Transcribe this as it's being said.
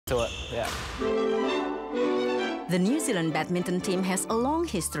to it, yeah. The New Zealand badminton team has a long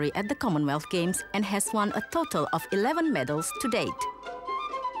history at the Commonwealth Games and has won a total of 11 medals to date.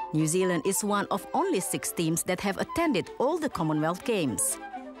 New Zealand is one of only 6 teams that have attended all the Commonwealth Games.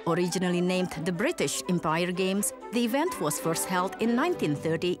 Originally named the British Empire Games, the event was first held in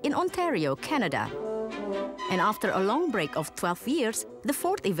 1930 in Ontario, Canada. And after a long break of 12 years, the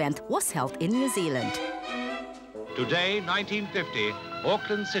 4th event was held in New Zealand. Today, 1950,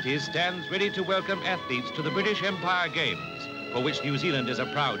 Auckland City stands ready to welcome athletes to the British Empire Games, for which New Zealand is a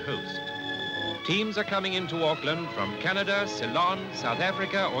proud host. Teams are coming into Auckland from Canada, Ceylon, South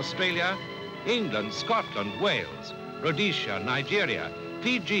Africa, Australia, England, Scotland, Wales, Rhodesia, Nigeria,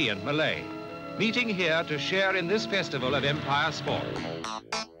 Fiji and Malay, meeting here to share in this festival of empire sport.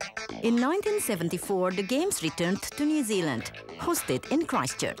 In 1974, the Games returned to New Zealand, hosted in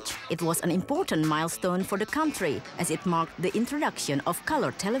Christchurch. It was an important milestone for the country as it marked the introduction of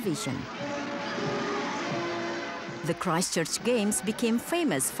colour television. The Christchurch Games became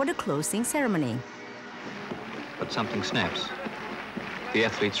famous for the closing ceremony. But something snaps. The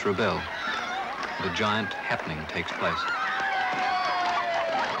athletes rebel. The giant happening takes place.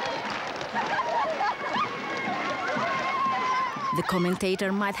 The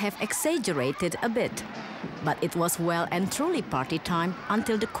commentator might have exaggerated a bit, but it was well and truly party time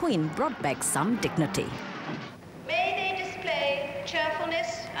until the Queen brought back some dignity. May they display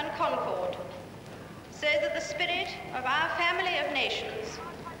cheerfulness and concord, so that the spirit of our family of nations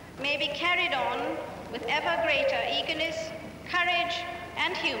may be carried on with ever greater eagerness, courage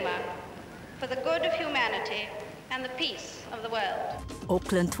and humour for the good of humanity and the peace of the world.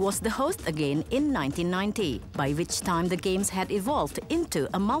 Auckland was the host again in 1990, by which time the Games had evolved into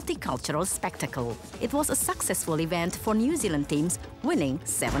a multicultural spectacle. It was a successful event for New Zealand teams, winning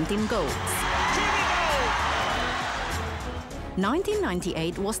 17 goals.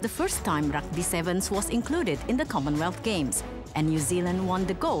 1998 was the first time Rugby Sevens was included in the Commonwealth Games, and New Zealand won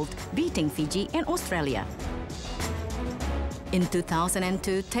the gold, beating Fiji and Australia. In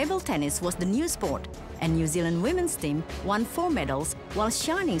 2002, table tennis was the new sport, and New Zealand women's team won 4 medals, while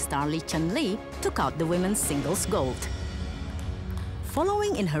shining star Lee Chun-Lee took out the women's singles gold.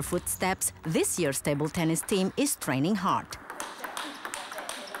 Following in her footsteps, this year's table tennis team is training hard.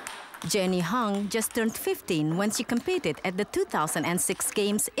 Jenny Hung just turned 15 when she competed at the 2006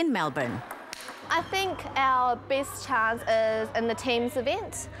 Games in Melbourne. I think our best chance is in the teams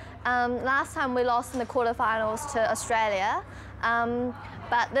event. Last time we lost in the quarterfinals to Australia,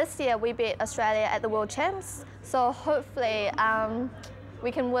 but this year we beat Australia at the World Champs, so hopefully we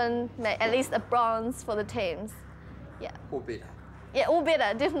can win at least a bronze for the teams. Yeah. Or better. Yeah, or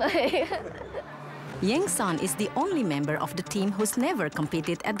better, definitely. Yang San is the only member of the team who's never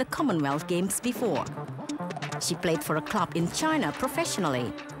competed at the Commonwealth Games before. She played for a club in China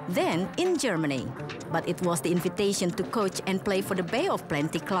professionally, then in Germany. But it was the invitation to coach and play for the Bay of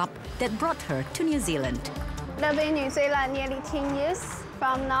Plenty club that brought her to New Zealand. I've been in New Zealand nearly 10 years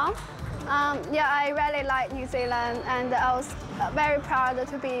from now. Yeah, I really like New Zealand, and I was very proud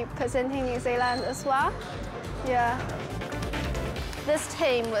to be presenting New Zealand as well. Yeah. This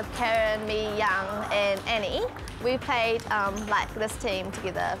team with Karen, me, Yang, and Annie, we played like this team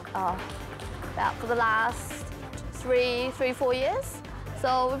together about for the last 3-4 years.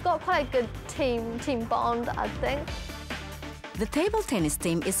 So we've got quite a good team bond, I think. The table tennis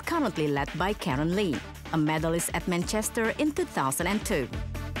team is currently led by Karen Lee, a medalist at Manchester in 2002.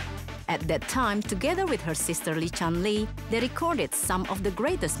 At that time, together with her sister Lee Chun-Lee, they recorded some of the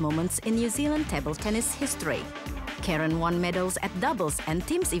greatest moments in New Zealand table tennis history. Karen won medals at doubles and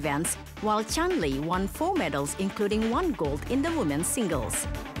teams events, while Chun-Lee won 4 medals, including 1 gold in the women's singles.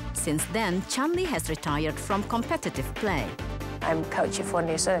 Since then, Chun-Lee has retired from competitive play. I'm coaching for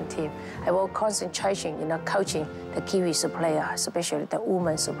New Zealand team. I will concentration, coaching the Kiwis player, especially the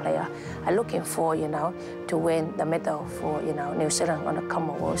women's player. I'm looking for, to win the medal for, New Zealand on the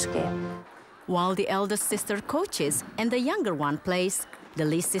Commonwealth game. While the eldest sister coaches and the younger one plays, the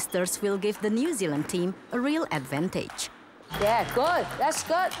Lee sisters will give the New Zealand team a real advantage. Yeah, good. That's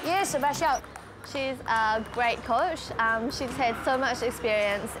good. Yes, Sebastian. She's a great coach. She's had so much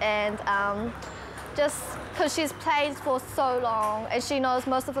experience, and just because she's played for so long, and she knows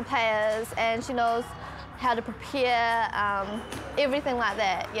most of the players, and she knows how to prepare, everything like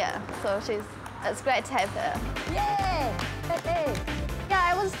that. Yeah, so it's great to have her. Yay!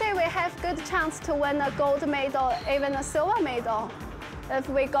 Yeah, I would say we have good chance to win a gold medal, even a silver medal, if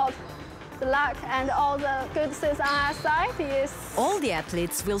we got the luck and all the good things on our side. Yes. All the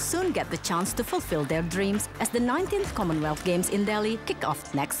athletes will soon get the chance to fulfill their dreams as the 19th Commonwealth Games in Delhi kick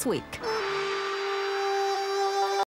off next week.